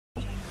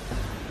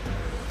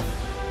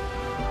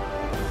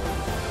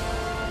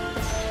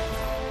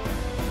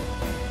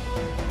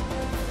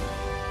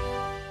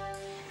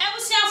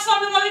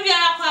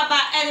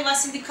ene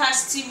was in the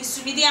cast TV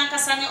subidi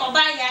ankasa ne oba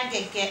ya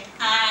gege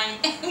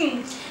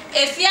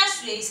Afia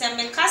Schwar is a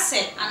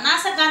mekase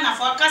anasa Ghana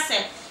for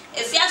kase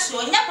Afia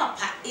Schwar nya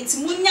papa enti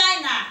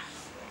munyai na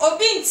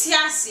obi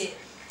ntiase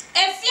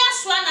Afia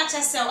Schwar na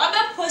chese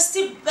obe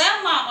posti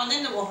bema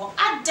one ne wo ho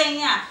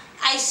adan a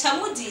Ayisha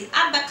mudi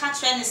abeka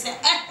trend se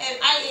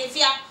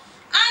Afia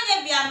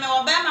anya bia me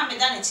obema me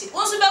da na chi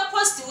wo so be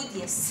posti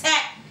wudi se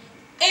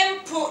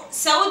empo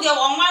Saudi o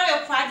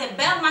nware kwa de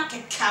bema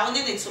keka one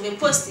ne to be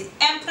posti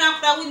empra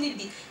kwa woni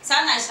bi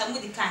sa na Ayisha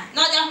mudi kan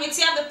na o de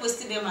ahmeti abe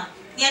posti bema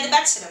ne de ba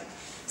kire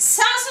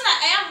Sanso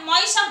na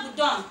Moesha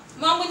Boduong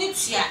mo ni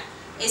tua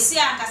esi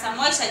akasa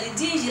Moesha de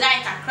din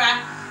jirai kakra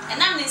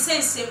enam ne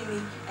sensem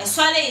mi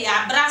esole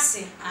ya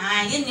brase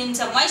yenni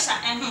nta Moesha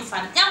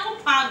ehmfa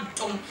yakopam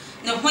dom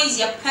ne ho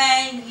ye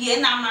pan ye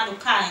na amado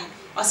kan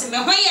o se me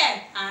ho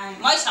ye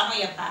Moesha ho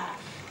ye pa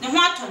ne ho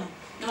aton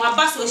ne wa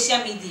ba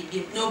social media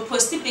bi no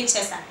post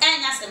pictures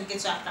enya sem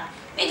ketu aka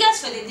we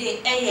guess for the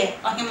day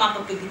ohima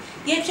papa bi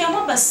ye twa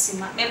mo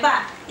basima me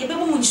ba ye be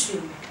mu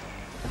nsuo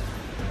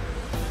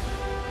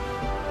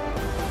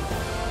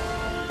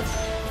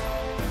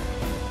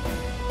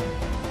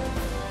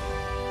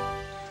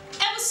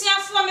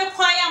me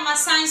kwaya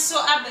masan so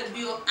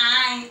ababio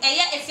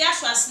Afia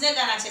Schwar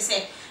snega na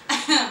chese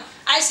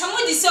Ayisha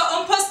mudi so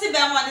on posti be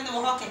one ne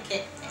wo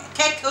keke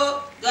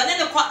keko do ne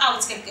ko out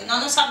keke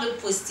no so be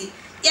posti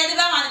ye de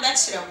be one be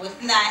kire wo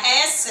na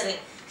esere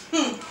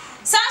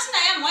sanso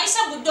na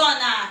Moesha Boduong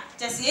na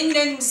chese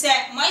ennem se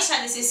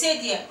Moesha de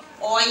se de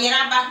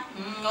oyiraba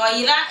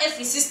oyira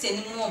every sister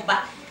ni mu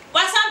ba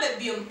wasa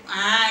babiom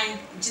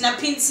jina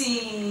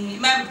pinti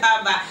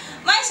membaba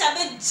Moesha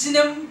be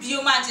jinam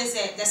bioma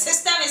chese the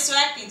system is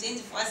working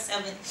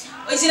 24/7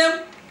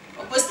 ojinam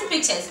post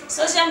pictures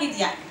social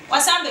media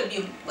wasa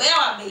babiom we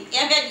ya be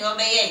ye be de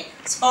obeye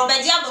so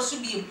obeji abosu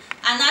biom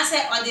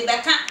anase ode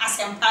beka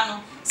asempa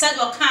no said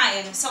o kan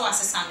ye so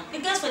wasesa no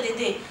because for the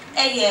day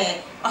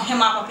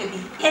ohema papa bi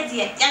ye de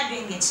ya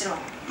bring ye chiro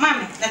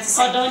mama let us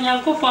say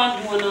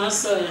odonyankopon do na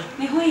so ya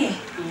me hoye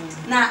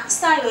na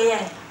style ye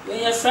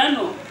we friend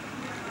no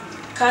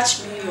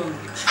catch me young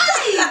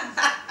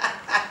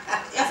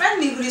your friend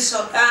me guri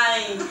so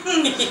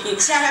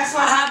share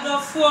for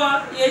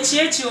hadofo ye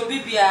chiechi obi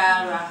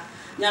biara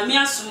nyame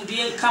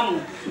asumdue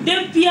nkamo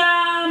de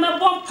bia me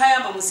bompa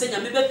ma mo se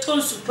nyame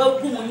beton super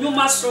gu mo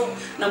nyuma so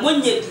na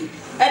monye bi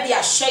e de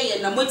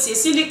ahweye na motie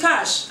sindi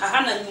cash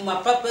aha na nyuma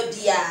papa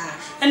bia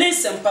ene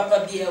sem papa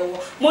bia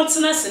wo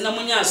montena se na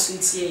monya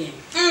asuntie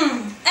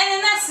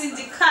ene na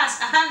sindi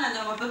cash aha na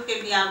nyuma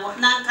papa bia wo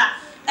nanka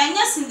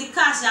enya sindi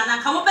cash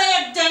na ka mo be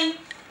ye den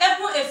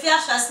ebu Afia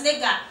Schwar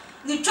snega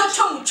ni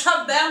chocho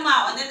mucha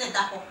bema one ne da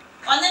ho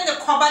one ne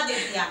koba de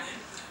bia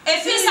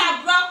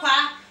efisa brokwa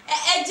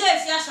eje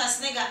Afia Schwar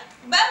snega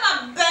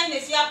bema ben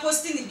Afia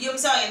posting ni biom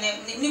sa ne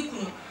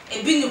kunu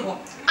ebi ni ho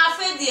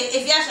afa de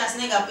Afia Schwar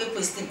snega pe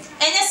posting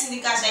enya sindi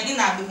cash ni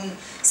na be hunu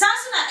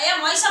sanso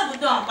na Moesha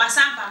Boduong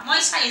kwasampa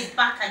Moesha is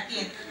back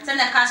again send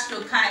the cash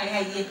to kan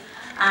ye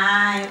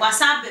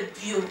wasaba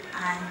bio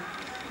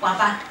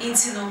waba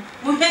intino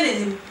mo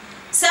hwenenim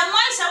se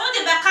Moesha wo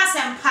de be ka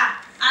sempa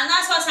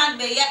anaso san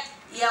be ye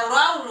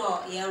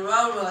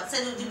ro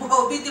se do di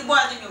bo bi di bo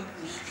anu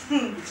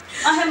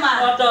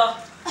ohema odo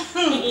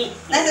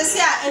let's see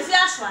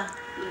Afia Schwar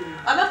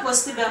obe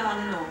post be mo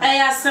no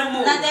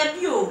asemo na de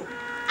bio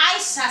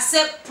Ayisha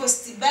se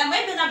post be mo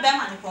be na be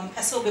ma ni kom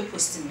pese obe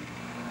post ni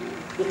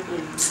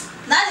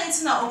na de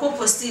ntina okọ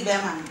post be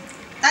ma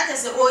that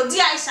is odi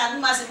Ayisha no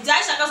ma se di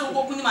Ayisha ka so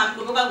okọ kunu ma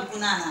do ba gugu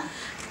na na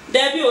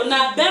Debio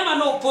na bema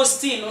no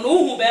posting no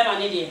hu bema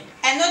ne de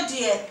eno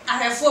de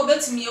ahefo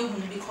betimi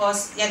ehunu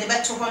because ya de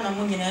beto ho na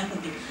mo nyina ehu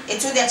bi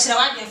eto de kire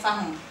wadwe fa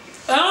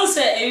ho on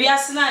se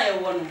ewiase na ye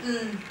wo no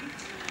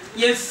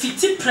ye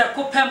fiti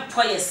preko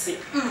pempo yese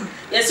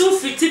yeso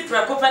fiti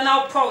preko pe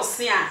na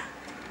pause a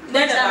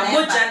ne da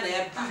moja na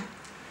eba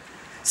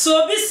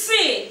so bi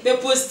see be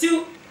post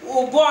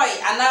o boy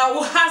ana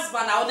o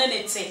husband na one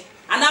ne te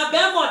ana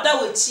bema da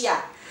wachi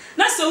a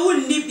na se wo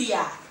nni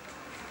bia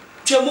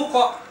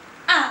twemuko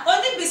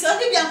only be so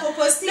be an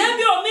posting.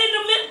 Maybe o me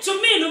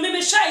to me no me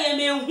share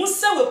me hu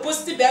se we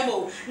post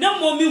bemo. Na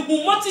mo me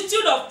hu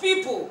multitude of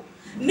people.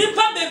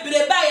 Nipa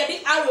bebre ba ye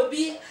di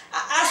arobi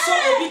aso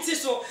obiti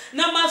so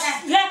na ma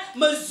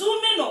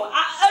zoom no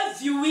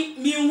view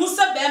me hu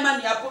se bema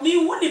ne apo me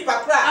hu nipa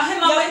kra.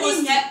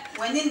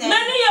 Wani nye.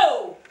 Mani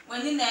yo.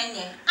 Wani na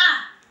nye.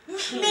 Me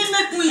me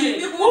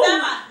hu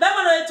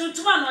bema no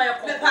etutuma no ye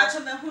ko. Me pa cho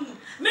me hu no.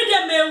 Me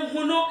de me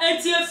hu no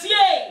enti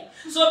afie.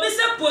 So be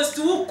say post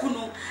wu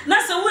kunu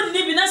na se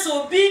wonni bi na se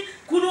obi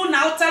kunu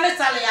na utale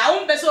ya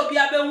won be se obi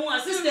abehu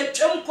assistant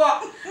twem ko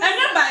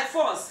enya by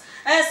force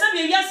se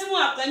be wiase mu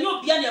akanya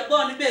obi an ye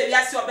bo ne be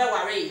wiase obe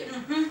ware ye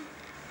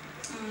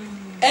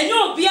enya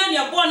obi an ye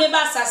bo ne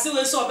ba asase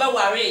we se obe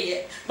ware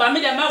ye ba me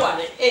de ma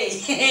ware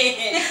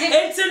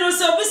enti no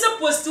se obi se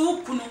post wu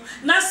kunu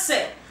na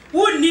se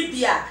wonni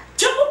bia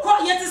twem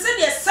ko ye te se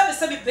de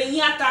sebe penyi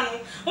ata no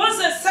won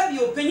se sebe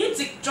openyi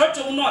tik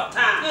twotwo no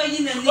ta oyi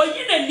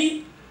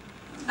nani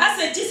I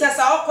said Jesus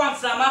our come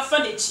from my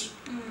furniture.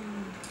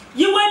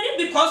 You went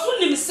because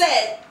only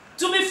said,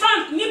 to be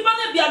frank,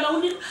 Nipana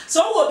Biana,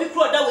 so will be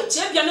called that way,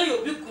 Champion,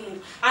 you'll be kunu.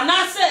 And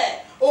I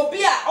said,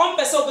 Obia, on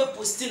Pesobe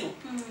Postino.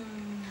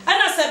 And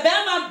I said,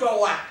 Bernard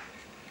Dowa.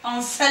 On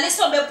Felice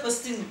be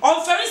posting.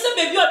 On Felice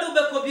baby or do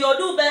be or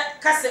do be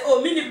case or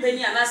mini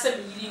penny and answer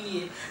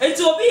me. It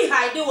will be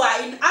high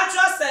in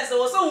actual sense. There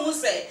was someone who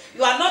say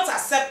you are not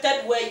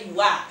accepted where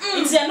you are.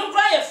 It's a no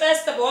cry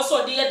first of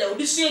also the other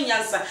audition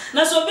answer.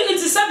 Now so ability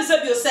service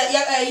you say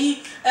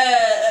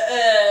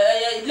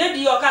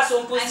lady your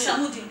castle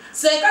posting.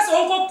 Say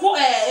castle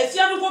if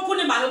you have no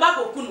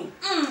manobako kunu.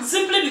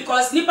 Simply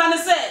because Nipane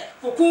say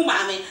for cool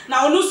mammy.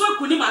 Now no so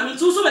kuni mammy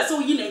too so so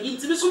yin and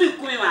to be so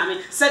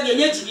mammy said the and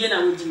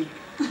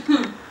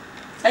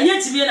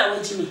yet to be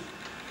an Jimmy.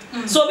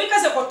 So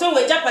because a cotton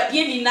with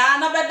Japan,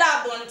 na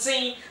beda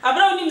bonting, a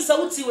brown him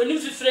sauti when you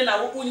friend a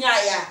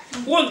unyaya,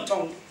 one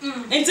tongue.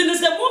 Until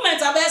the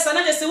moment I best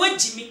another say, wait,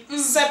 Jimmy,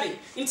 Sabi,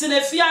 into the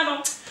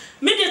fiano.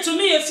 Media to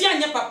me, if you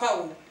are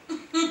papa,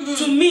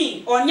 to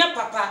me or your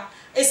papa,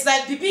 it's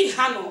like Bibi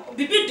Hano,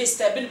 Bibi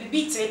disturbing,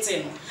 Bibi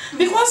Tatum.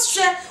 Because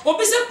she or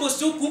be supposed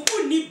to cook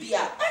Nibia,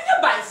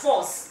 and by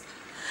force.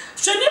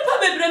 She never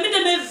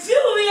be me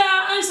view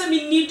ya answer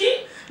me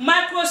needy.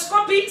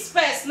 Microscopic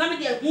space, na me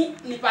dey hu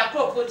nipa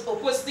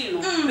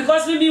postino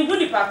because we be hu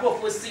nipa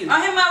postino. Oh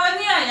him when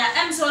you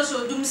am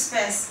so doom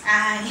space.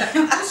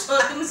 So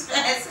doom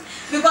space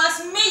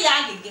because me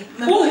ya gege.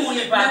 Who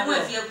nipa hu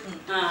afie ku.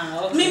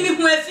 Okay. Me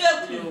hu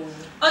afie ku.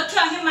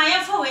 Okay, him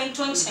I for we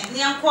ntonchen.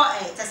 Ne anko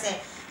te se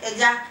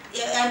eja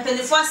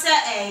empelifo se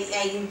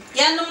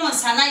ye no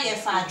monsa na ye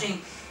fa adwen.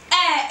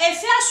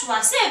 Afia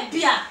Schwar se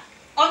bia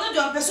ono de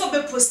onpeso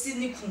be posti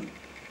ni ku.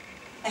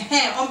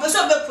 On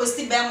person be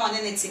posti be money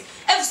neti.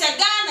 If say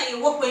Ghana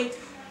you work with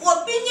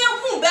obinye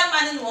hu be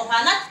money no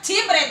ha na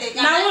tea bread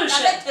na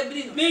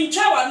tebri no. Me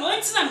ntwa no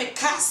ntina me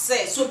ka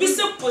say so be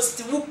say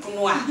posti wuku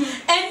no a.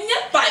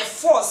 Enye by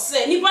force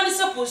say nipa ni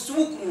say posti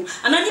wuku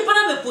ana nipa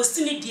na be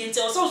posti ni die nti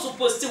so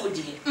posti wo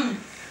die.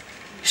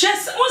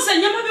 Shes won say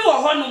nyama bi wo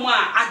ho no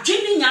a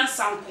adwini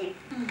nyansanko.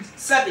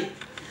 Sabe.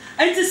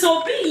 Enti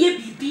so be ye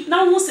bibi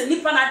na won say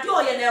nipa na de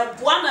oye na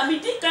eboa na me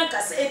di kan ka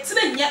say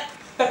etire nya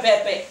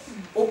pepepe.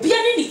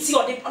 Obiani ni ti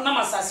ode na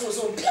masase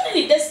so obiani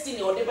ni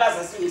destiny ode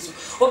basase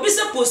so obi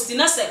se posti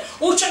na se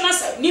o twa na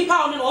se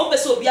nipa ono no be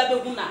se obi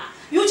abehu na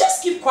you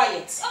just keep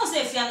quiet. I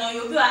say if you know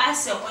you be I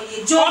say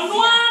oye joke ono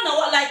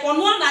na like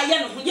ono na ye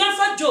no ye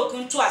fa joke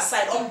into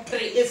aside on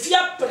pray if you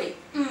pray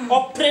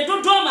or pray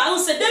do ma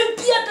say dem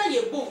biada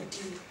ye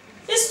bodi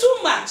it's too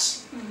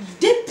much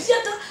dem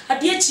biada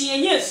ade chi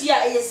enye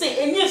fia ye say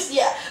enye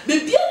fia be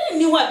biada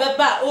ni wa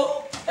beba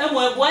o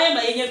emo eboa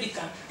ma yenye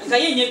bika nka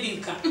yenye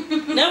binka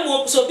na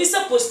mo so bi se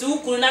post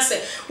ukuru na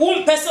se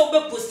wo pese obe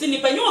post ni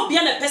pa nye obi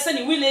na pese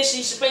ni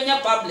relationship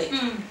enya public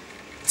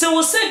te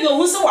wo se bi o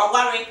hu se wa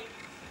ware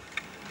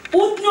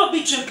wo nyo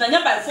bi twem na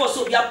nya by force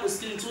obi a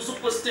post ni to so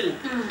post ni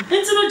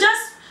nti no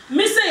just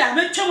me say ya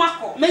me twem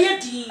akọ me ye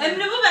din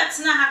emre bo bet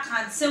na ha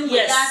kan sem wo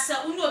ya se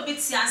unu obi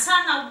ti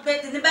ansa na wo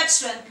bet ni bet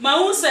twen ma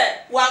hu se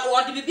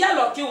wa de bibia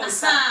loke wo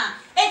sa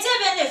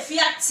Ejebe ne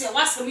fiat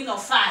was me no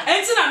fine.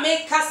 Enti na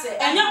make case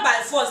enya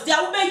by force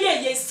dia wo be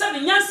ye se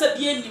nyansa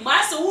bi ani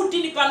ma se wo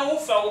di nipa no wo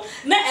fa wo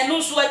na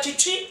eno so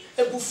atwitwi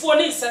ebufuo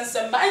ne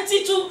nsensem ba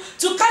enti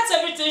to cut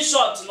everything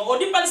short no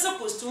odi pa se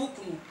post wo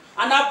kunu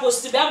ana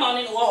post be ma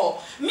no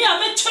wo me a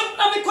me twem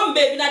na me kom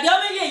baby na dia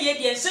wo ye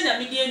die nse na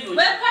me die nyo we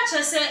kwa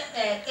che se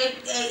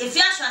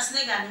Afia Schwar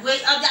snega we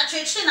odi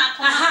atwitwi na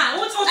kom aha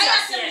wo to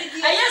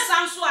aye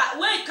samso a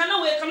we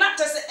kana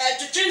te se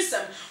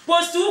twitwinsem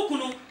post wo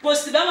kunu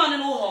post be ma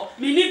no wo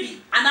me ni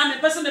bi ana me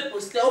pese me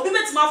post obi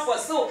metima for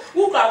so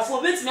wo kwa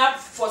for metima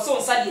for so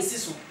nsa de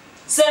siso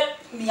se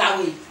mi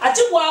awe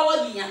ati wo awa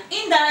ginya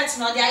indirect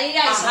no de aye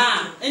ya is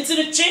into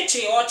the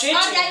cheche or cheche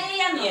oh de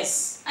aye no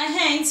yes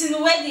into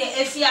the way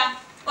the Afia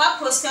wa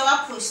post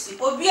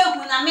obi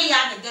ehu na me ya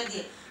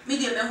gege me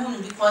de me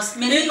hunu because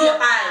me need the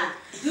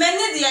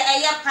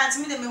aye part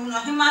me de me hunu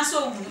hema so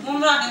obu mo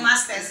ro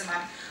masters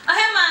man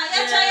ahema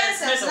ya try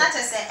sense na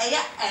che se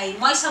aye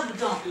Moesha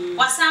Boduong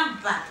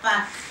wasam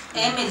ba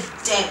me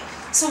de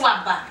so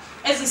waba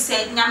every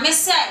said nyame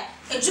se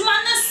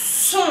ejuma na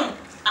so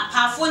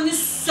apafo ni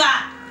so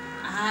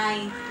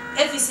ai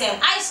every said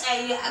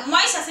Ayisha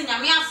Moesha se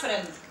nyame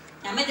afrem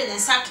nyame de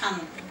nsaka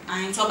no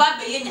ai to ba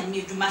be ye nyame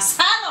eduma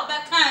sa na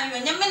obeka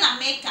nyame na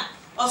meka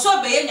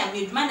oso be ye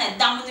nyame eduma na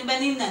dam ni be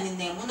ni na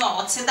mu na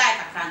ote dai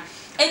kakran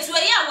etu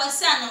ye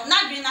awase no na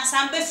dwe na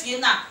sam be fie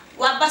na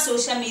wa ba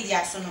social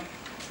media so no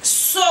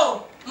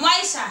so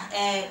Moesha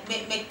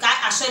me ka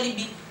asholi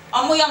bi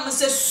omo ya mo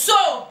se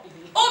so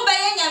obe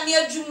ye nyame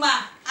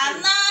eduma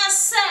ana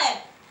se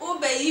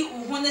obe yi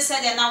uhu ne se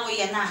de na wo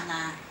ye na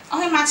na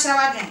ohe ma kire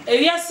wa den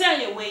ewiase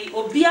aye we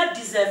obi a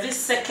deserve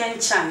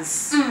second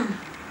chance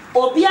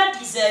obi a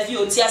deserve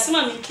o ti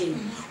asema mi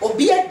ken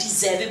obi a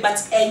deserve but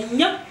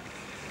enya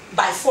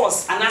by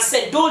force and I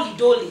said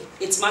dolly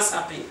it must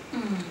happen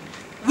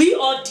we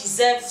all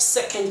deserve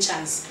second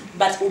chance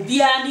but obi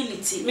a ni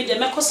liti me de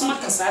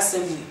mekosoma kasa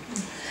asem we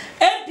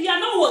e bia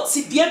na wo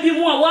ti bia bi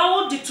mu a wa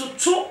wo di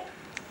tutu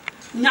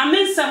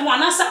nyame nsem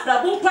anasa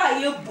brabo pa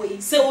ye boy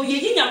se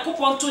oyeyi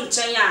Nyankopon to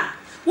nchen a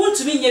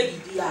wontumi nya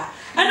bibia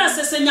ana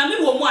se nyame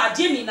wo mu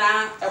ade ni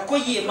na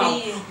ekoyie ma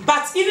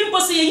but even bo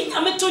se yeyi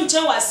nyame to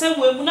nchen wa asem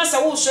we mu na se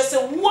wo hwe se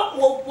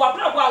wo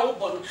brabo a wo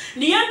bo no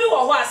ne ya bi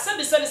wo ho a se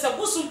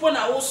busumpo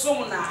na wo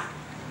som na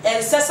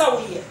sesa wo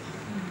ye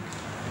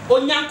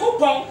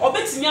Onyankopon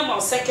obetimi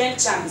ama second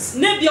chance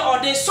na bia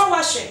ode so wa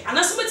hwe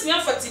anase betimi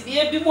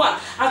afatibie bi mu a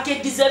ake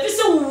deserve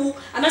se wu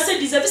anase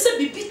deserve se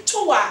bibi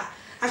to wa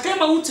ake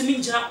ma wutumi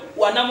njira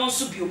wanam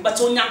nso bio but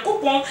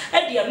Onyankopon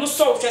e de no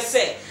so hwe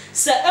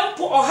se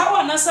empo ohawa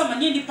anase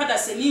manye nipa da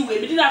se ni we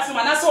mi na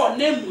afema anase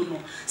onemu no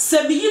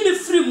se mi yi ni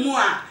free mu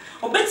a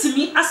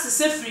obetimi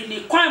asese free ni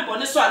kwan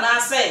bone so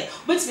anase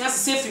obetimi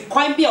asese free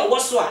kwan bia wo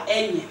so a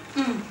enye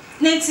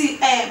nenti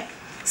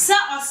se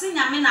osi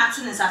nyame na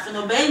atu ne safe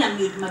no be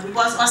nyame eduma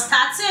because o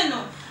started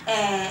no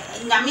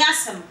nyame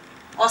asem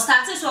o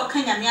started so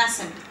kan nyame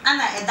asem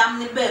ana edam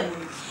ne ba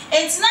mu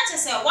enti na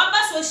chese wa ba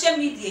social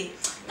media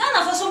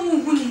na fa so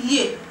mu hu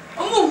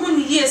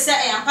ni yie se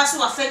ampa so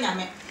wa fa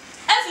nyame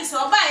efi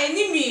so ba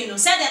enimi no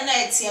se de na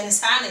etie ne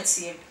sa na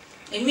tie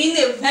emi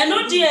na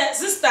no dear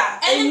sister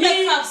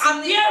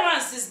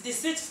appearance is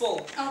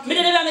deceitful me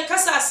de na me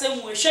kasa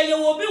asem we hwe ye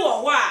wo bi wo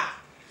ho a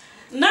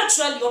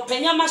naturally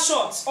openyama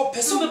shorts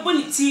opeso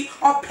beboniti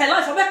ope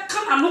life obe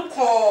kana no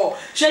ko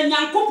hwe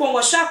Nyankopon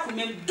wo hwa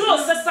akomem do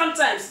se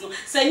sometimes no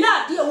se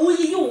nya ade wo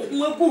yiyi wo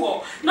hu egu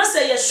ho na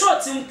se ye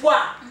short mpo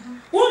a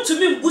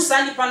wontumi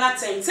mbusa nipa na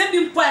ten se bi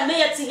mpo a na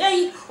ye ti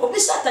hey obi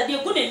shatade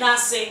egu ne na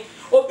ase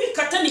obi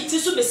kata ni ti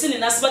so besi ne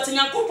na ase but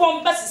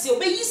Nyankopon ba sisi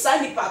obe yi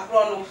sa nipa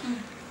kro no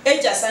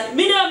eja san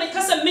me na me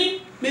kasa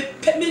me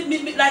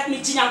like me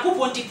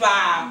Nyankopon di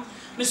pa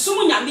me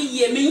sumu nyame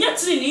ye me nya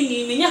tiri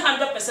ni me nya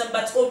 100%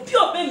 but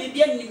obi me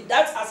bia nim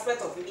that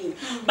aspect of me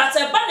but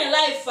a bad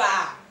life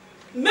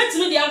met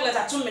me the angle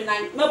that to me na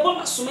me bo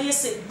masume ye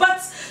say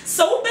but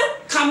so be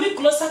come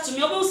closer to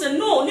me obi say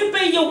no ni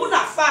pe ye hu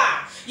na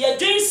fa ye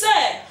dwen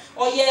say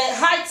or ye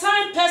high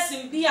time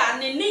person bia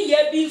ne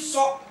ye bi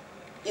so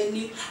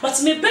eni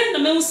but me ben na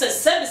me say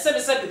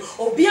sebi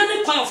obi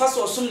ane kwan ofa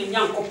so osum ne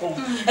Nyankopon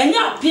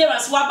enya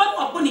appearance wa ba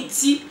no aboni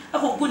ti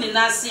akogu ne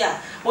nase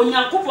a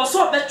Onyankopon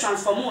so be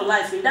transform your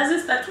life. It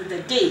doesn't start with the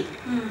day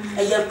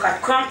e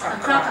crack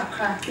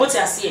what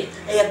you say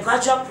a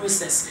gradual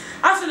process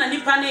after na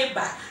nipa na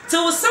eba te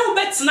wo se wo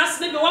betina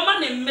se be wo ma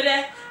ne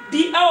mmere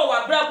di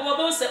our brabo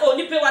wo say oh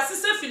nipa wa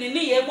sese fini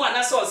ne ye mu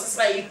ana so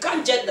sesa you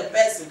can't judge the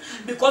person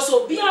because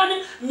obi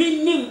an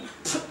minim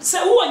se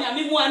wo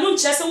nyame mu anu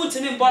nche se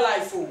wutimi mbo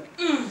life o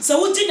se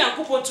wuti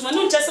Nyankopon tuma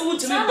anu nche se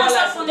wutimi mbo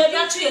life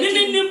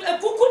ni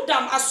ekuku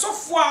dam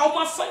asofo a o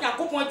ma fa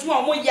Nyankopon tuma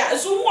o mo ya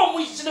so wo mo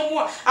yire mu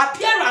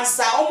appearance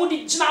a o mo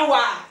di gina ho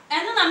a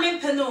eno na me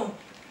peno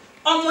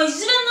omo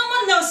yire no mo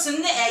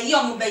Nelson ne eyi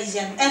omo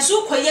bayen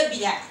enso koye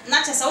bia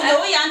na chese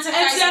wo we ya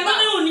enterprise enti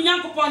amane oni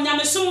Nyankopon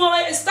nyame so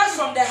wo start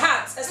from the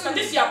heart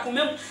especially if you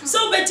akomem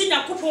so we be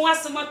Nyankopon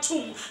asema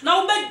tum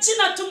na wo be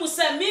gina tum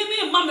se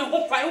me ma me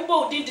ho kwan wo be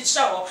odin di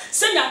chawo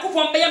se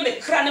Nyankopon be ya me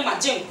kra ne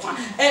maje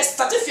nkwa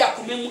start if you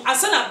akomem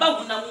ansa na ba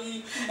hu na mu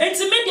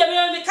enti me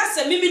dia me ka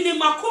se me ni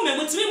makomem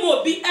ntimi mo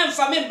obi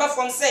emfa me mba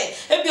from say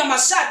e bia ma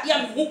sha dia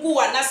me huku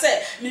wa na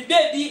se me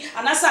baby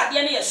anasa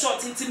ade ne ye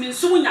short ntimi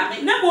nso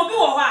nyame na mo obi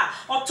wo ho a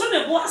oto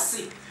ne bo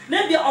ase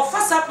na bia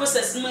ofasa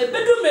process no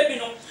ebedu maybe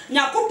no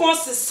Nyankopon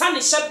se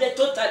sane shape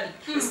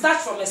totally start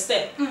from a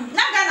step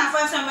na ga na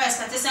fa some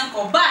expectation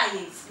ko buy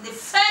the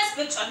first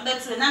picture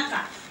that to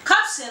naka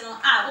caption no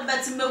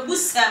obeti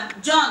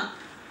megusam John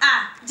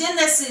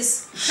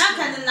Genesis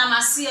naka ni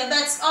namase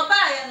but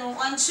obaye no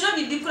onchiro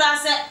bibi kura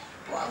se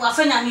wa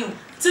fa nyame o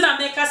tina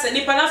make us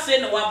nipa na fe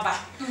no waba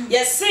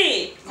yes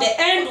say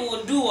the end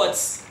will do what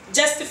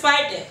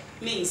justify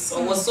the means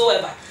or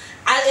whatsoever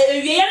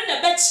we are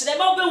na bet chire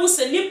ba obehu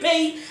se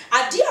nipei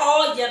ade a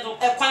o ye no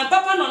ekwan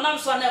papa no nam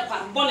so na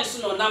ekwan bone so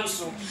no nam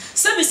so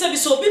sebi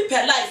so obi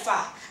per life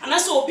ana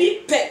so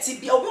obi pet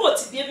bi obi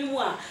wotibia bi mu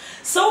a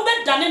so be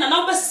dane na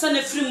na be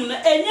sene free mu na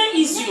enya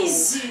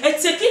easy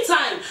it take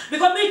time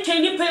because me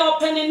can you pay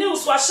open the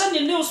news wa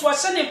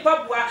shane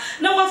pabua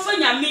na wa fa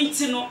nya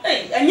minti no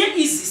enya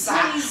easy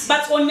sa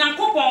but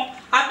Onyankopon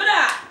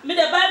abra me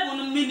the Bible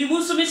no me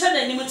nimu so me sha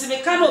da nimu ti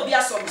me kan obi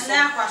asom so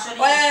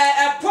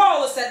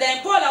Paul said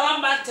then Paul a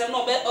one man tem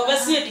no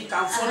obesi edi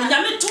kanfo no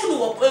nya me tu no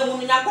wo kwa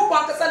mu Nyankopon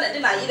akasa na de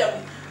na yire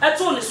mu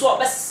eto ne so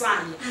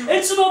obesan ye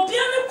enti no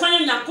bia ne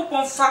kwan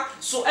Nyankopon fa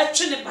so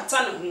etwe ne bata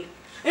ne ho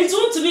enti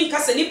untumi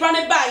nkase nipa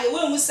ne ba ye we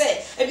hu se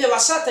ebia wa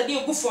shata de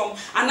egu form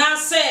ana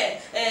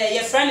se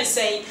your friend is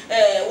saying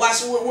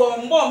wo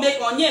mbo make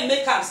onye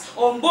makeups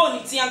o mbo ni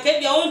ti anka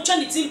bia on twa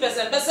ni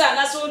 10% bese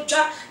ana so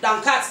twa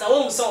dan cut na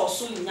wo hu se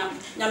osum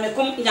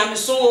nyame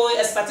so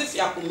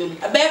expectative akomem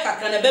abe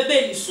kakra na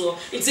bebe ni so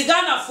enti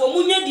Ghana fo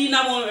munye di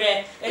na mo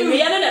hwe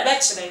ewie ne na be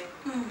kire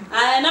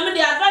na me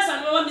the advice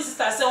and my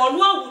sister say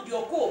onu awudi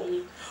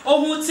okomu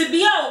ohun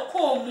tibia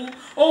okomu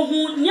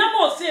ohun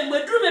nyama ofe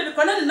meduru me bi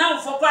kwana na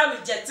mfo kwa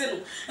reject no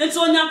enti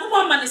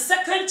Onyankopon ma ne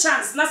second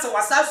chance na se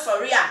wasa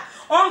sorry a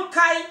on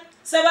kai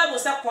Bible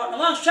say kwa na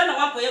wan hwe na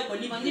wan koye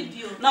boni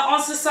bio na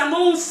onsesa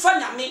no mfa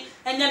nyame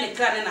enye ne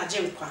kra ne na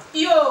gyenkwa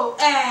yo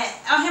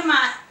ohema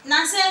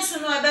nansenso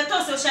no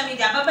ebeto social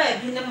media baba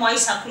ebi ne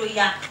Moesha kro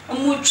ya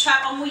omutwa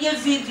omuye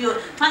video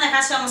mana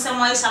ka se omse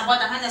Moesha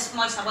boda mana se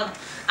Moesha boda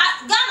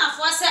Ghana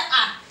for say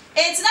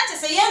enti na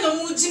say ye no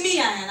mu jimi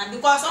yan na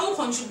because omu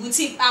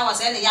contributing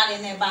hours e ne yale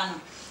na eba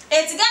no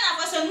enti Ghana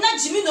for say na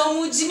jimi no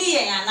mu jimi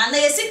yan na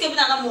yesike bi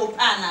na mo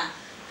pa na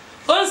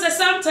on say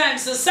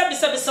sometimes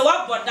so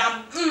what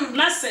bodam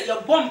na say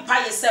your bomb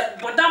pa ye say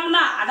bodam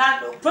na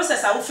ada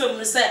process a wo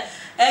fam say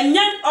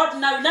enyen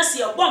ordinary na say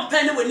your bomb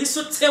pa na wani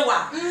so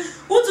tewa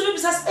utu bi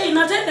say eh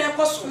na dey na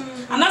ekoso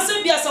ana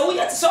say bia say wo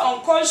yet so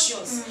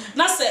unconscious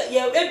na say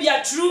ye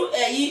bia true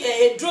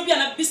dro bia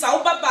na bisa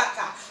wo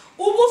babaka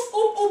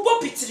ubo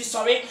pitiri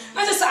sorry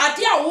na say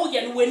ade a wo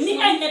ye no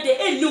wani anya de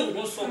enu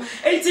ho so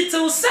enti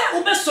till say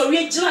wo be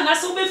sorry gina na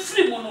say wo be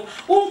free mu no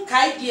wo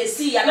kai de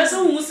si ya na say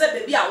wo say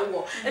baby a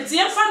wo enti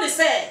ye fa ne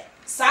say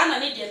sa na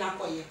ne de na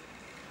koye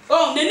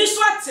oh neni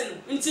so atenu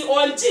nti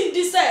on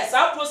di say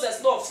sa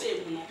process no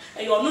fame no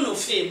e yo no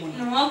fame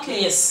no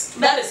okay yes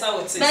that is how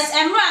it is but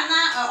emra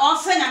na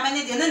ofre na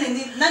mane de na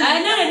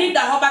ni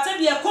da ho bata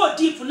bi e ko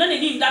deep na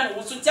ni nda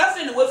no so nti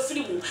afre na we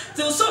free mu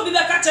till so bi be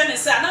ka che ne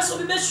say na so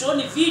bi be show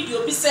ni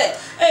video bi say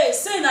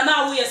say na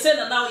na wo ye say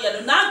na na wo ye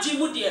no na adwi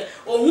mu de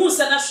ohun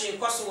say na hwe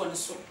kwaso wo ne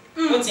so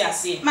what you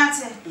say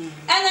mate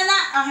ene na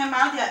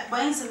ohema wo de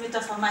boy se bit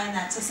of mine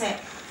na to say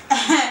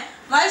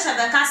Moesha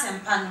be ka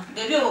sempa no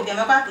baby o be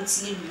mekwa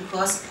kotie bi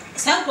because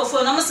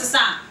semprofo no mo sesa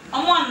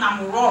omo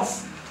nam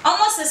rough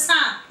omo sesa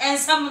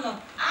ensam no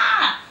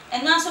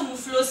ena so mu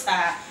flow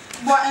sa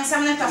bo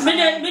ensam ne tafa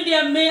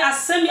me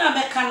asemi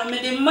ameka no me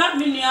de ma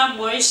me nua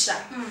Moesha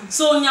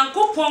so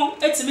nyankopon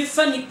etimi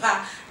fa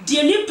nipa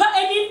de nipa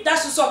eni da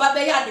so ba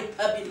be ya de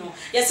pa bi no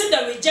yes the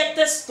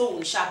rejected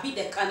stone shall be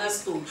the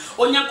cornerstone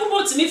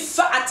onyankopon timi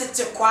fa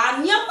atete kwa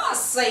nyama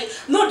asai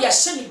no de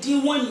ahye ne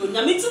din ho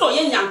nyame ti no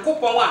ye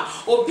nyankopon a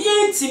obi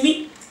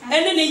entimi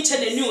ene ne nche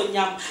ne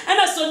onyam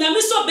ena so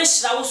nyame so be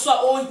hyira wo so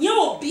a ohie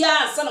obi a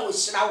ansa na wo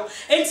hyira wo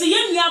enti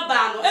ye nua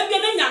ba no ebia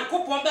ne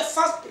nyankopon be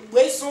fa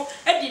we so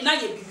edi na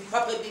ye bibi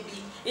papa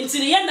bibi enti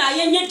ne ye na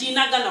ye nye di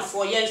na Ghana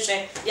for ye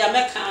nhwe ya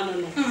meka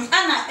no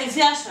ana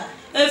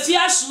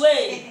Afia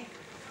Schwar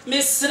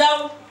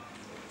Misraw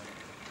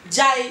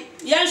jai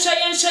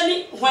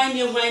yenhwe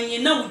ni hwanye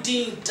na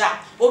udin da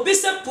obi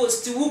se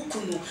post wu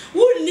kunu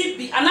wu ni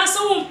bi anase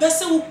wo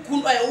mpese wu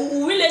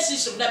kunu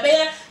relationship na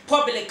be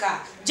public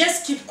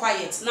just keep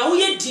quiet na wo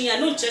ye din ya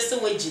no nchese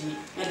wagini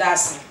me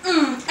dase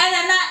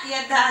ena na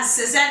ye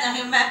dase se na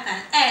he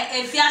meka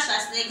Afia Schwar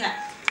snega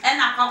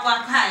ena kwakwa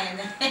kai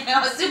ne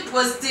o si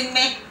posting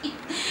me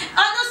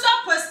ono so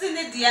posting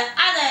ne dia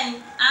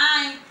adan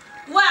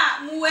wa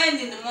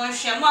muweni ni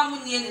monhwe mo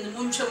amunye ni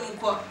montwam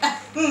ko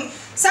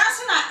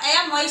saso na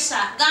eya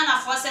Moesha Ghana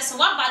forces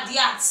wa bade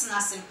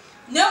atnase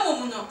na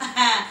mum no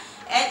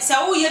se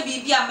wo ye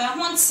bibia me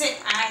ho nte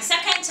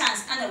second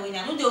chance ana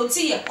wenya no de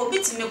otiye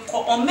obitimi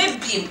ko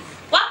omebiem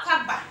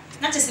wakaba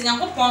na tese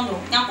nyankopon no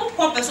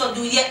nyankopon peso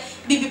do ye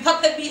bibi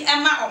papa bi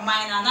ema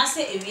oman na na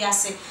se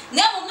ewiase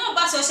na mum no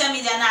ba social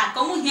media na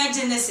ko mu hia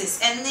Genesis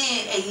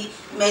ene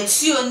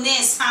Matthew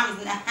ne Sam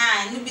na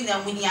no bi na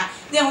munya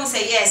ne ho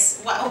say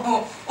yes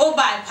o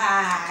ba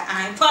pa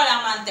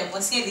parliament mo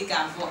se di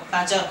kan fo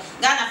ba jo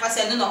Ghana fa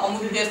se no omu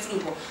hwe free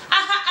bo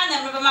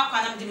ana mreba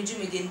makwa na mde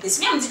jumede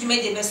npesi me mde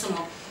jumede beso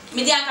no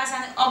media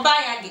kasa oba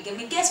ya gege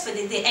me guess for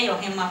the day eyo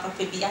hemma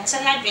papa bi a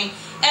chere adwen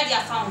e dia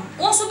fa ho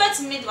wonso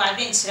betime do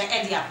adwen chere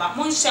e dia ba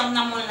mon hyem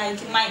na mon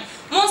like mine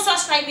mon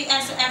subscribe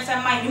enso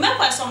enfem mine me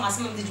kwa so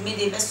masem mde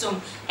jumede beso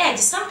e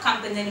di some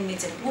company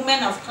limited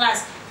women of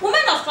class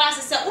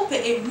is a upe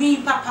e mi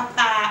papa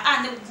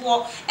and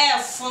bo e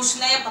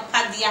functional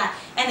papa dia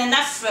and na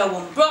frɛ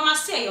won bro ma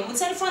so your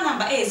telephone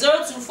number is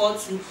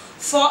 0242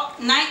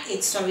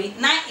 498 sorry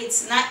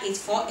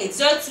 989848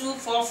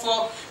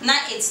 0244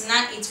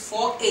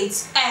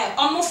 989848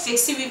 almost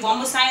fix it with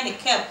almost sign the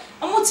cap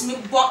almost me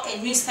bought a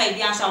new style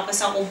bi anso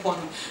opesa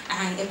obono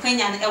and e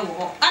kwanya na e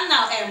wo and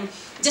now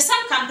just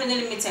some company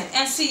limited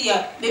and see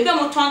your baby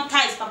mo ton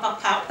ties papa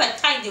but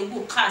tie the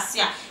book class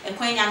ya e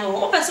kwanya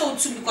no opesa o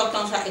tu bi ko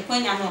ton so e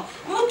kwanya no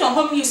mo ton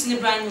home use ni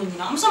brand new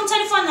na some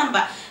telephone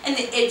number and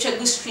the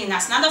good screen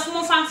as another from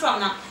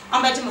now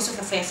on better mo so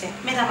fefe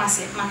me da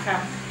mase makram